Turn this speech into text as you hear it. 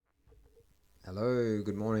Hello,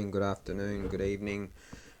 good morning, good afternoon, good evening.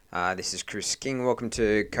 This is Chris King. Welcome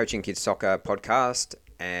to Coaching Kids Soccer podcast.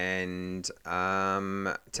 And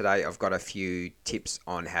today I've got a few tips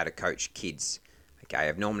on how to coach kids. Okay,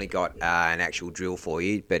 I've normally got an actual drill for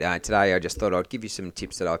you, but today I just thought I'd give you some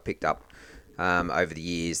tips that I've picked up over the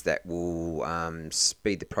years that will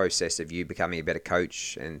speed the process of you becoming a better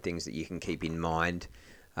coach and things that you can keep in mind.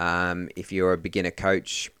 If you're a beginner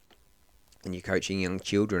coach, and you're coaching young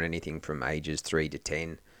children, anything from ages 3 to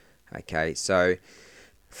 10. Okay, so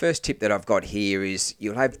first tip that I've got here is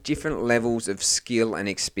you'll have different levels of skill and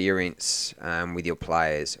experience with your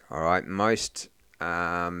players. All right, most,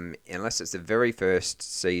 unless it's the very first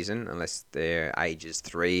season, unless they're ages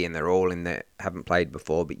 3 and they're all in the haven't played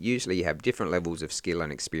before, but usually you have different levels of skill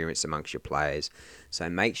and experience amongst your players. So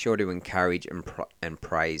make sure to encourage and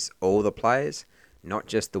praise all the players, not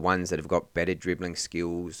just the ones that have got better dribbling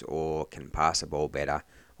skills or can pass a ball better.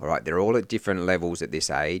 All right, they're all at different levels at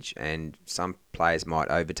this age, and some players might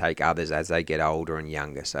overtake others as they get older and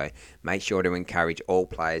younger. So make sure to encourage all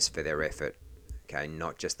players for their effort, okay,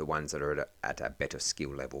 not just the ones that are at a better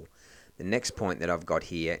skill level. The next point that I've got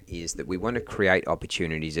here is that we want to create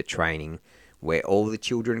opportunities at training where all the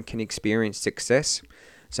children can experience success.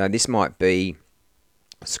 So this might be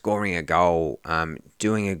scoring a goal,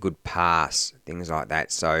 doing a good pass, things like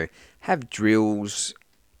that. So have drills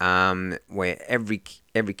where every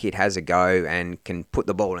kid has a go and can put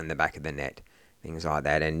the ball in the back of the net, things like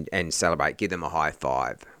that, and celebrate, give them a high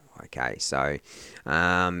five. Okay, so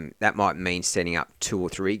that might mean setting up 2 or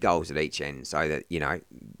 3 goals at each end so that,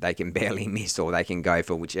 they can barely miss or they can go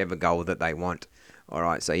for whichever goal that they want. All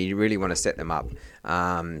right, so you really want to set them up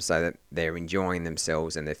so that they're enjoying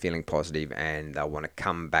themselves and they're feeling positive and they'll want to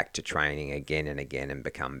come back to training again and again and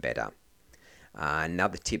become better.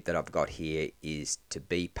 Another tip that I've got here is to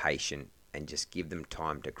be patient and just give them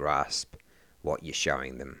time to grasp what you're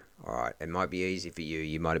showing them. All right, it might be easy for you.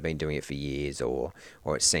 You might have been doing it for years or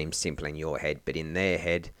it seems simple in your head, but in their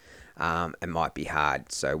head, it might be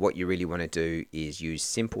hard. So what you really want to do is use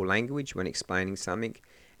simple language when explaining something,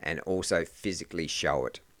 and also physically show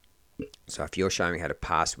it. So if you're showing how to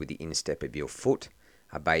pass with the instep of your foot,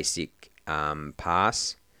 a basic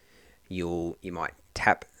pass, you might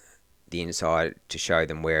tap the inside to show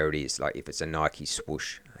them where it is, like if it's a Nike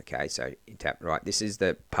swoosh. Okay, so you tap, right, this is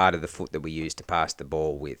the part of the foot that we use to pass the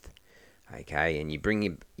ball with. Okay, and you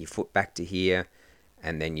bring your foot back to here,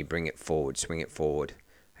 and then you bring it forward, swing it forward.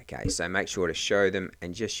 Okay, so make sure to show them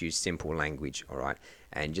and just use simple language, all right?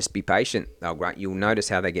 And just be patient. You'll notice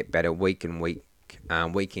how they get better week in, week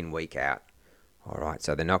out. All right,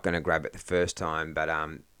 so they're not going to grab it the first time, but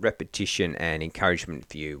repetition and encouragement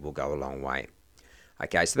for you will go a long way.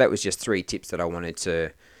 Okay, so that was just 3 tips that I wanted to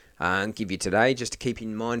give you today, just to keep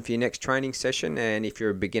in mind for your next training session. And if you're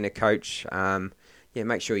a beginner coach,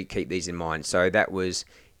 make sure you keep these in mind. So that was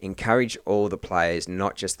encourage all the players,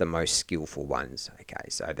 not just the most skillful ones. Okay,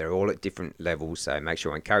 so they're all at different levels, so make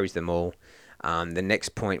sure to encourage them all. The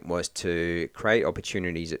next point was to create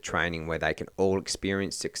opportunities at training where they can all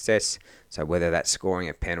experience success. So whether that's scoring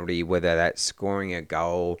a penalty, whether that's scoring a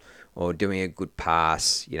goal or doing a good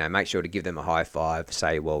pass, make sure to give them a high five,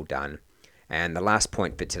 say well done. And the last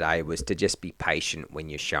point for today was to just be patient when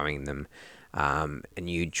you're showing them a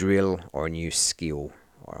new drill or a new skill.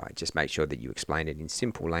 All right, just make sure that you explain it in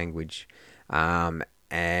simple language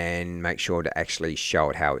and make sure to actually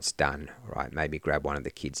show it how it's done. All right, maybe grab one of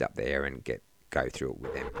the kids up there and go through it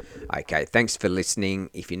with them. Okay, thanks for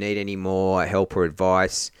listening. If you need any more help or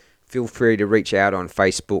advice, feel free to reach out on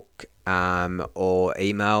Facebook or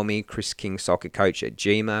email me,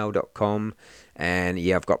 chriskingsoccercoach@gmail.com. And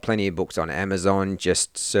I've got plenty of books on Amazon.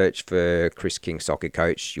 Just search for Chris King Soccer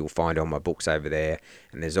Coach. You'll find all my books over there.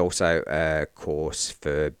 And there's also a course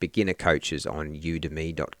for beginner coaches on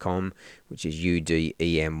udemy.com, which is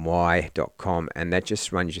udemy.com. And that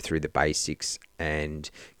just runs you through the basics and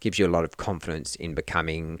gives you a lot of confidence in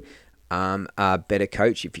becoming a better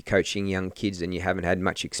coach. If you're coaching young kids and you haven't had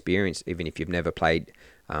much experience, even if you've never played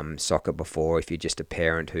soccer before, if you're just a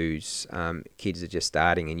parent whose kids are just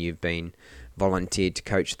starting and you've been volunteered to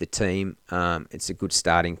coach the team, it's a good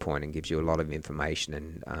starting point and gives you a lot of information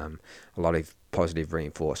and a lot of positive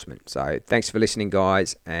reinforcement. So thanks for listening,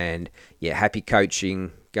 guys, and happy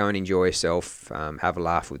coaching. Go and enjoy yourself, have a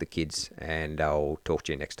laugh with the kids, and I'll talk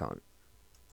to you next time.